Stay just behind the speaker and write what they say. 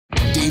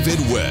David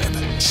Webb.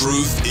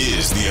 Truth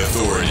is the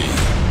authority.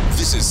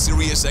 This is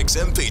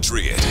SiriusXM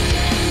Patriot.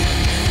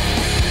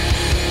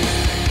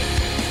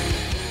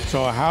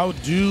 So how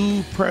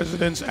do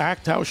presidents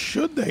act? How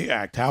should they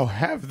act? How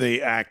have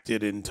they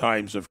acted in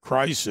times of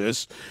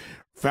crisis?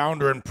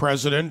 Founder and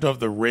president of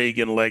the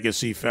Reagan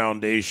Legacy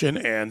Foundation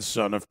and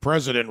son of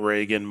President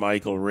Reagan,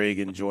 Michael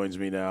Reagan, joins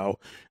me now.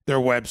 Their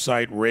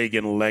website,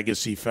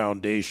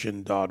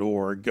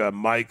 ReaganLegacyFoundation.org.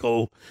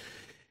 Michael,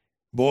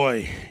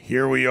 boy,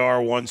 here we are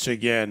once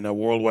again, a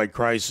worldwide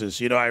crisis.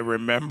 You know, I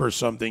remember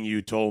something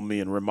you told me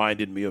and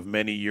reminded me of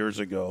many years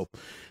ago,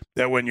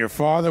 that when your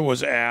father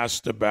was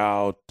asked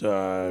about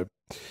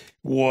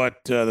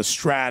what the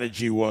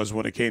strategy was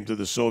when it came to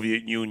the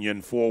Soviet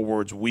Union, 4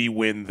 words: we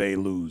win, they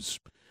lose.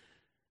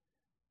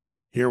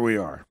 Here we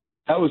are.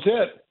 That was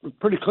it.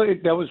 Pretty clear.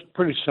 That was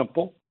pretty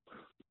simple.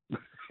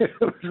 It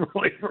was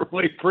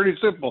really pretty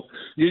simple.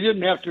 You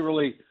didn't have to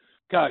really,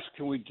 gosh,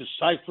 can we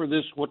decipher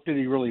this? What did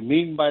he really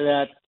mean by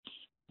that?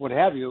 What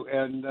have you?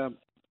 And,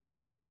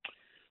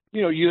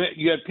 you know,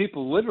 you had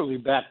people literally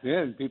back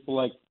then, people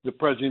like the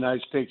President of the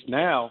United States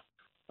now,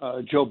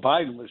 Joe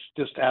Biden was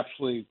just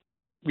absolutely,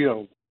 you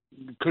know,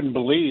 couldn't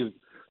believe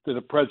that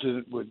a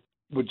president would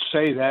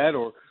say that,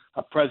 or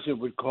a president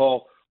would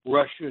call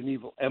Russia an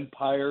evil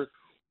empire,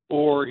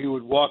 or he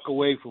would walk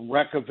away from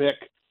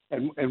Reykjavik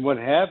and what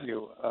have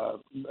you.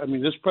 I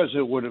mean, this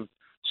president would have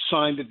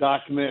signed a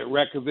document at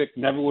Reykjavik,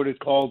 never would have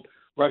called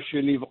Russia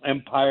an evil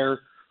empire,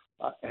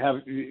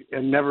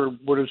 and never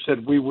would have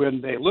said, we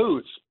win, they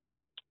lose.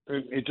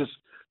 It's just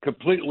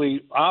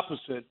completely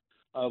opposite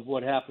of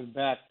what happened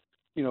back,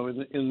 you know, in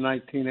the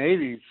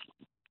 1980s.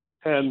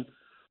 And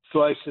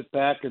so I sit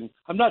back, and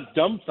I'm not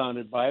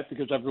dumbfounded by it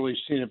because I've really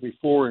seen it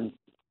before. And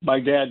my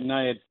dad and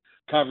I had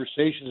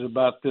conversations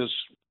about this,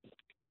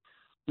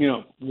 you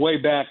know, way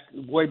back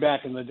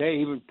in the day,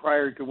 even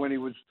prior to when he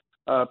was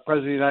president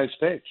of the United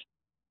States.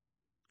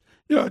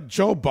 You know,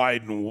 Joe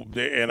Biden,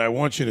 and I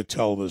want you to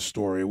tell this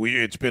story.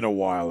 It's been a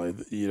while.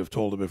 You've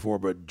told it before,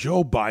 but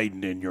Joe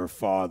Biden and your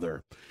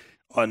father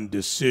on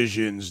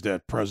decisions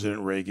that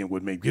President Reagan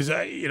would make. Because,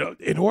 you know,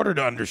 in order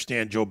to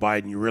understand Joe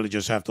Biden, you really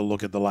just have to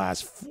look at the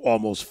last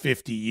almost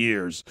 50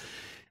 years.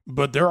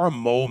 But there are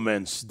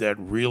moments that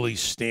really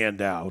stand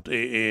out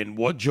in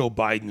what Joe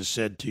Biden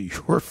said to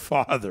your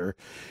father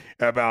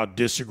about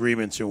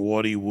disagreements and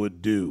what he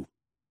would do.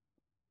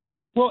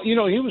 Well, you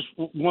know, he was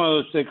one of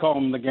those, they call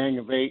him the Gang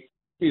of Eight.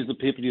 He's the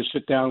people you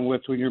sit down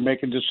with when you're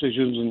making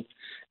decisions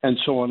and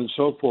so on and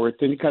so forth.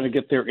 Then you kind of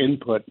get their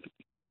input.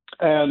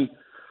 And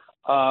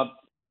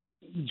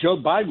Joe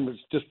Biden was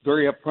just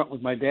very upfront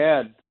with my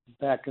dad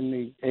back in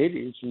the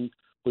 80s and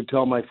would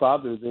tell my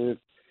father that if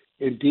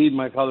indeed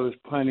my father was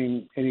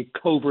planning any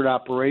covert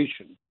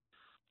operation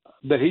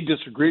that he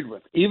disagreed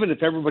with, even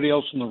if everybody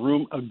else in the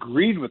room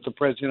agreed with the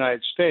President of the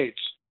United States,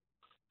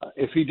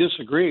 if he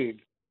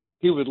disagreed,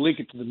 he would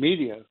leak it to the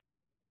media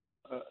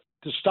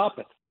to stop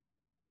it.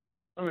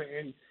 I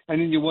mean,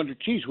 and then you wonder,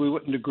 geez, we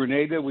went into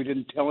Grenada, we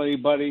didn't tell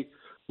anybody.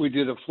 We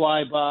did a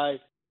flyby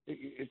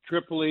at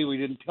Tripoli, we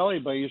didn't tell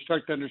anybody. You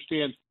start to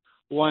understand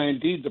why,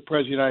 indeed, the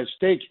President of the United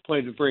States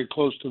played it very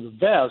close to the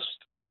vest,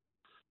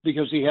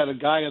 because he had a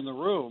guy in the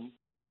room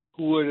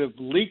who would have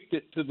leaked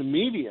it to the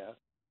media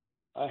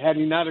had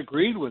he not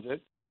agreed with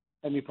it,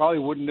 and he probably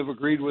wouldn't have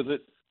agreed with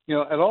it, you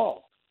know, at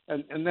all.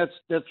 And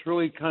that's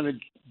really kind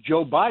of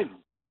Joe Biden.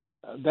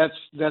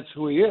 That's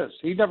who he is.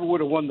 He never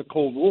would have won the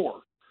Cold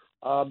War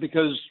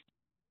because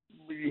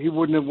he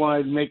wouldn't have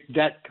wanted to make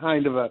that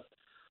kind of a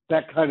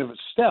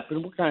step.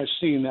 And we're kind of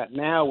seeing that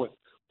now with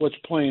what's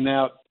playing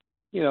out,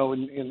 you know,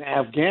 in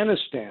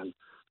Afghanistan.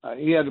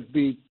 He had to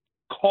be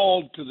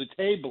called to the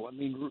table. I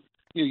mean,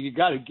 you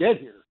got to get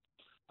here.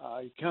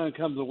 You kind of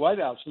come to the White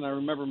House. And I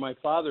remember my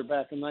father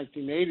back in the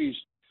 1980s,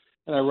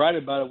 and I write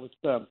about it with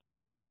a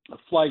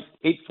Flight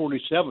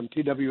 847,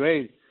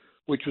 TWA,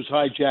 which was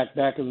hijacked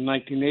back in the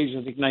 1980s,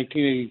 I think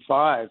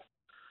 1985.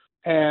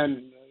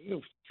 And you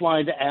know,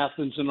 flying to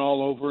Athens and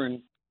all over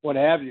and what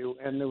have you.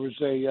 And there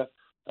was a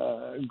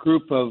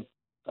group of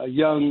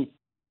young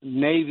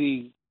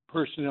Navy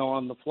personnel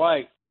on the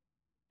flight,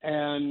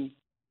 and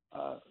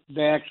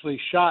they actually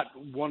shot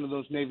one of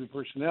those Navy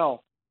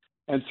personnel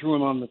and threw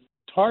him on the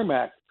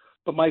tarmac.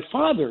 But my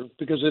father,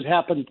 because it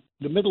happened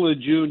the middle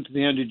of June to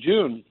the end of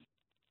June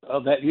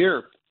of that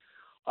year,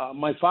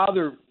 my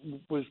father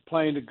was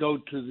planning to go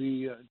to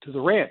the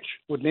ranch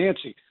with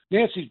Nancy.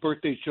 Nancy's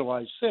birthday is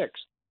July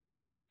 6th.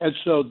 And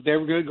so they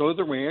were going to go to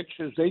the ranch,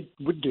 as they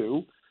would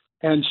do,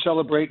 and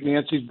celebrate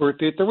Nancy's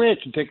birthday at the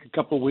ranch and take a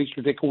couple of weeks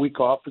or take a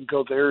week off and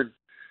go there and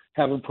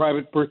have a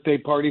private birthday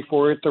party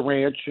for her at the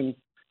ranch and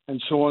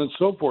so on and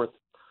so forth.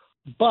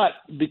 But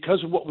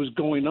because of what was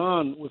going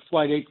on with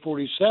Flight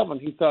 847,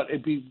 he thought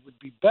would be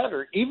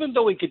better, even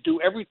though he could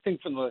do everything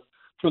from the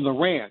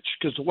ranch,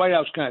 because the White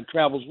House kind of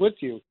travels with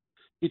you.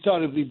 He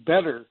thought it'd be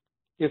better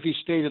if he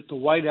stayed at the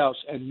White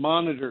House and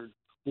monitored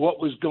what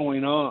was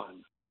going on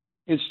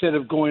instead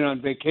of going on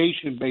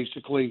vacation,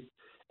 basically,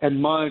 and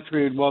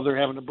monitoring while they're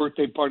having a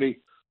birthday party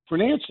for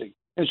Nancy.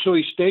 And so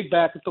he stayed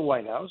back at the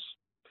White House,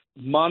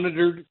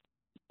 monitored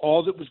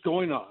all that was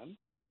going on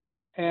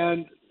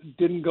and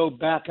didn't go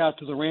back out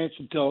to the ranch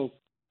until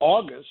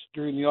August,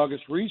 during the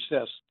August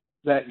recess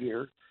that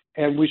year.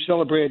 And we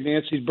celebrated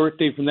Nancy's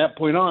birthday from that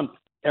point on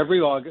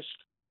every August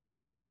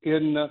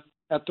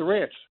at the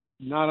ranch,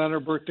 not on her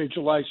birthday,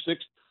 July 6th,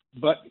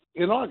 but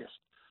in August.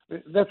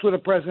 That's what a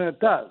president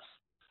does.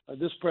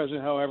 This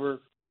president,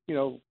 however,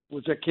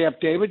 was at Camp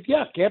David.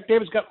 Yeah, Camp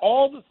David's got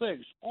all the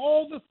things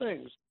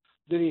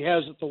that he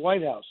has at the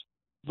White House,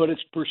 but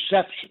it's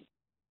perception,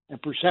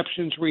 and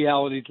perception's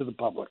reality to the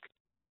public.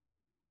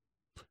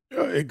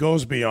 It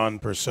goes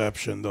beyond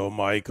perception, though,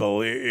 Michael.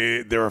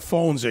 There are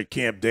phones at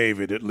Camp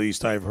David. At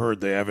least I've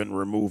heard they haven't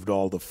removed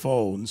all the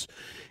phones.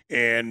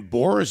 And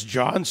Boris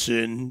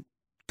Johnson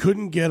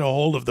couldn't get a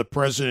hold of the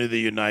President of the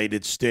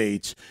United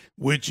States,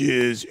 which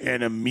is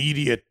an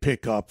immediate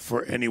pickup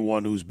for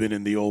anyone who's been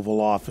in the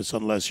Oval Office,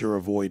 unless you're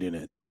avoiding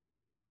it.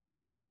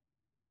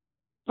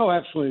 Oh,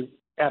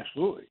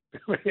 absolutely.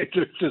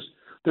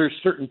 There's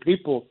certain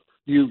people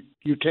you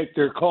take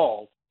their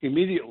call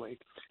immediately.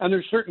 And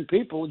there's certain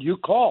people you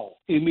call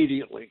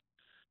immediately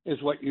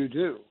is what you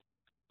do.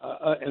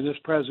 And this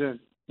president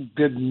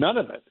did none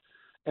of it.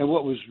 And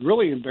what was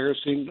really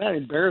embarrassing, not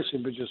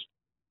embarrassing, but just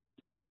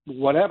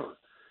whatever,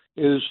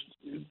 is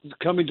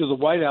coming to the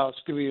White House,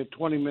 giving a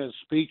 20-minute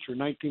speech or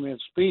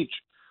 19-minute speech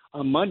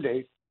on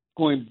Monday,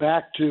 going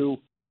back to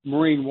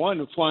Marine One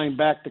and flying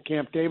back to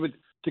Camp David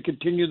to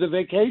continue the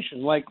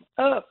vacation. Like,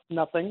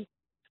 nothing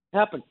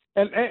happened.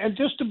 And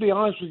just to be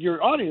honest with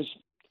your audience,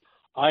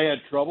 I had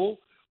trouble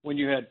when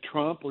you had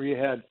Trump or you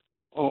had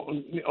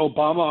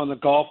Obama on the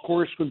golf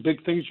course when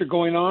big things are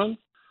going on.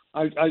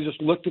 I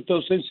just looked at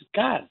those things and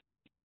said, God,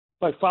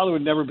 my father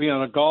would never be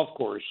on a golf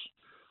course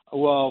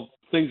while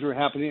things were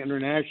happening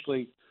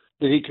internationally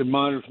that he could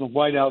monitor from the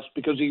White House,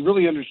 because he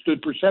really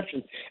understood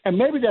perception. And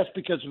maybe that's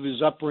because of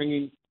his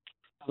upbringing,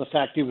 the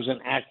fact he was an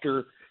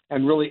actor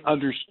and really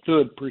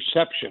understood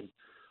perception.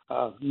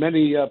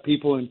 Many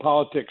people in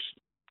politics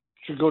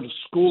should go to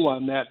school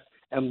on that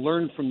and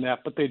learn from that,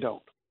 but they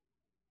don't.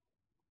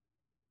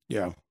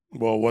 Yeah.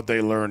 Well, what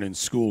they learn in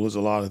school is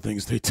a lot of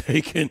things they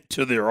take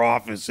into their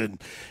office,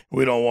 and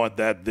we don't want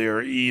that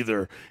there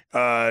either.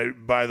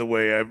 By the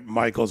way,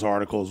 Michael's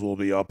articles will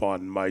be up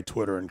on my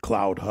Twitter and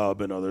Cloud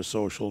Hub and other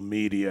social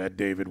media at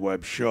David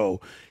Webb Show.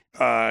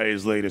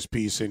 His latest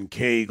piece in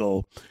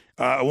Kagel.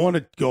 I want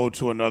to go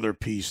to another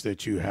piece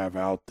that you have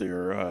out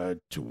there,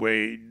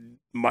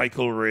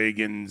 Michael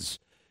Reagan's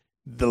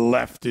 "The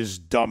Left is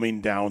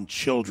Dumbing Down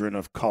Children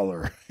of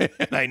Color."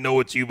 And I know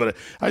it's you, but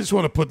I just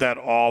want to put that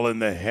all in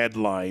the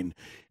headline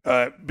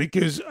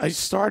because I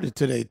started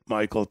today,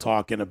 Michael,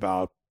 talking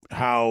about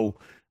how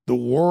the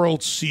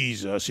world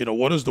sees us.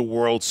 What does the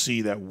world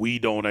see that we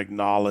don't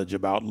acknowledge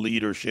about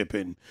leadership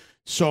in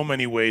so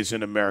many ways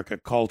in America?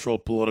 Cultural,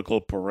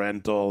 political,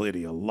 parental,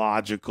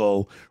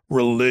 ideological,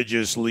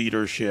 religious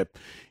leadership.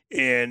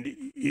 And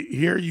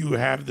here you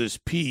have this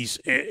piece,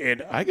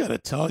 and I got to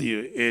tell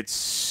you,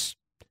 it's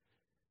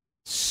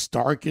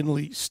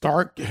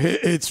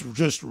it's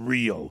just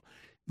real.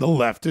 The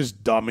left is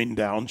dumbing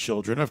down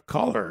children of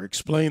color.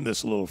 Explain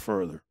this a little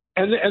further.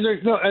 And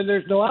there's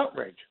no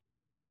outrage.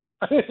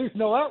 There's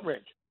no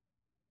outrage.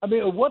 I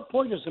mean, at what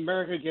point does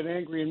America get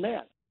angry and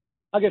mad?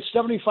 I get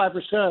 75%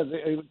 of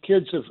the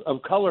kids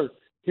of color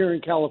here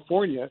in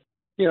California,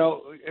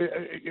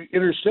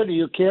 inner city,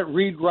 you can't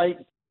read, write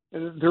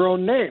their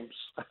own names.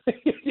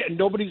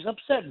 Nobody's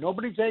upset.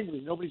 Nobody's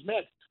angry. Nobody's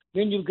mad.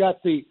 Then you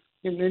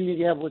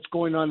have what's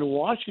going on in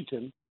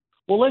Washington.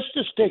 Well, let's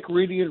just take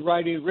reading and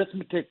writing,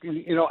 arithmetic,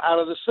 out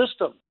of the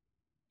system,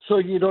 so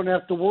you don't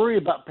have to worry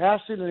about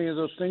passing any of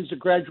those things to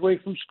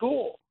graduate from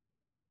school.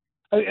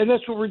 And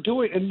that's what we're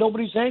doing. And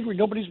nobody's angry.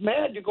 Nobody's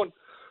mad. You're going,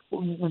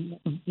 when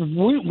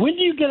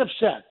do you get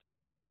upset?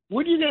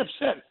 When do you get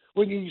upset?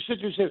 When you sit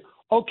there and say,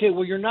 okay,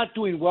 well, you're not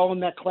doing well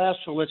in that class,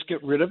 so let's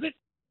get rid of it?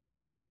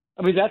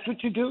 I mean, that's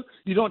what you do?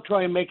 You don't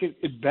try and make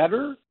it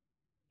better?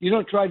 You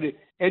don't try to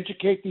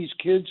educate these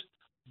kids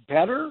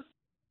better?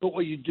 But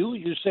what you do,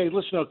 you say,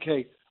 listen,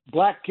 okay,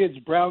 black kids,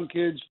 brown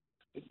kids,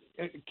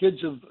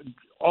 kids of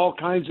all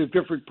kinds of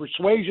different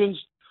persuasions,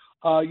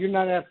 you're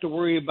not have to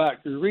worry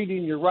about your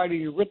reading, your writing,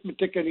 your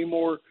arithmetic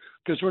anymore,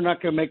 because we're not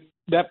going to make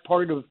that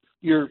part of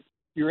your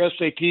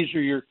SATs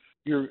or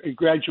your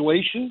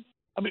graduation.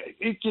 I mean,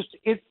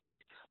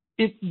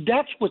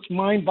 that's what's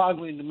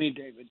mind-boggling to me,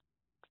 David,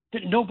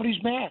 that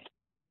nobody's mad.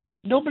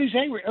 Nobody's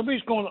angry.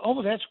 Everybody's going,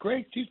 oh, that's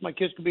great. Geez, my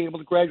kids can be able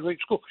to graduate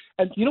school.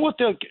 And you know what?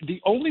 The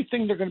only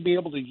thing they're going to be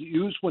able to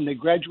use when they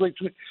graduate,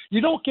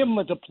 you don't give them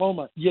a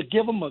diploma. You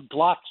give them a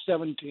Glock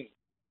 17.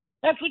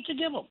 That's what you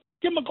give them.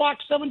 Give them a Glock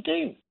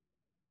 17.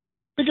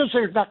 Because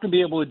they're not going to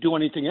be able to do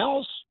anything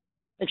else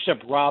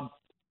except rob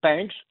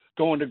banks,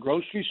 go into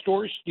grocery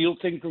stores, steal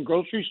things from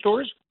grocery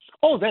stores.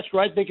 Oh, that's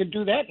right. They can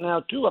do that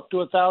now, too, up to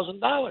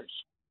 $1,000. I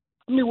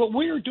mean, what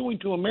we are doing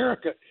to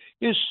America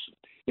is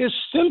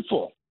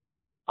sinful.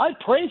 I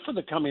pray for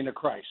the coming of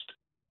Christ.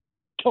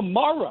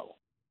 Tomorrow.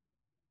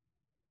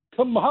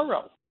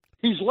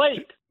 He's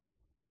late.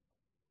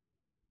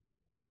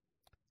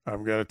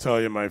 I'm going to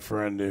tell you, my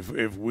friend,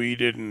 if we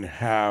didn't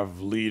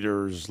have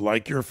leaders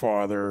like your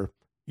father,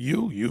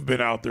 you've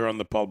been out there on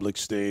the public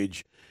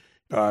stage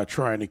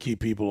trying to keep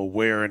people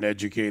aware and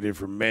educated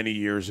for many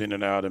years in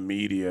and out of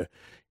media,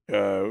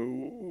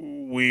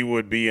 we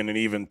would be in an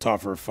even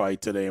tougher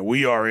fight today. And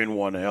we are in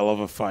one hell of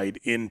a fight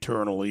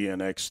internally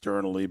and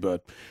externally,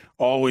 but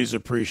always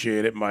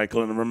appreciate it,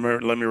 Michael. And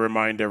remember, let me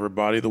remind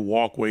everybody, the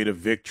walkway to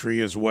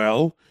victory as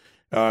well.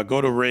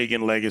 Go to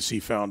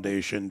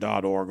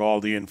ReaganLegacyFoundation.org. All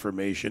the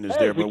information is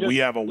there. But we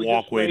have a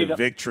walkway to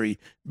victory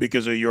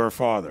because of your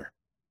father.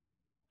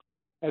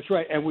 That's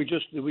right. And we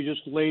just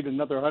laid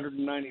another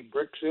 190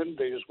 bricks in.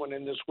 They just went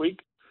in this week.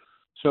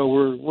 So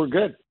we're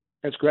good.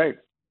 That's great.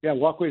 Yeah,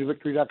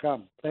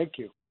 walkwaytovictory.com. Thank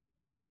you.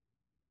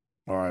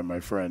 All right, my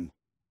friend.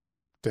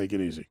 Take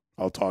it easy.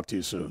 I'll talk to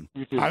you soon.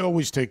 You too. I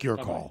always take your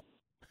call.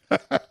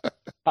 Bye,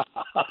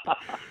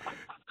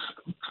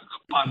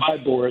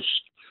 Boris.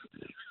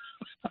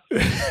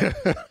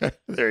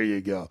 There you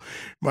go.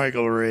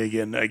 Michael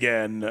Reagan,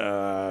 again,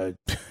 the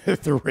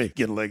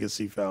Reagan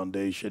Legacy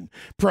Foundation,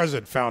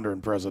 founder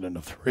and president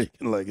of the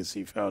Reagan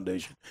Legacy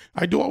Foundation.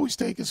 I do always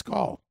take his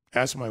call.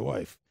 Ask my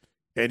wife.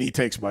 And he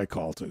takes my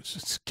call, too. So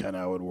it's kind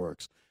of how it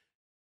works.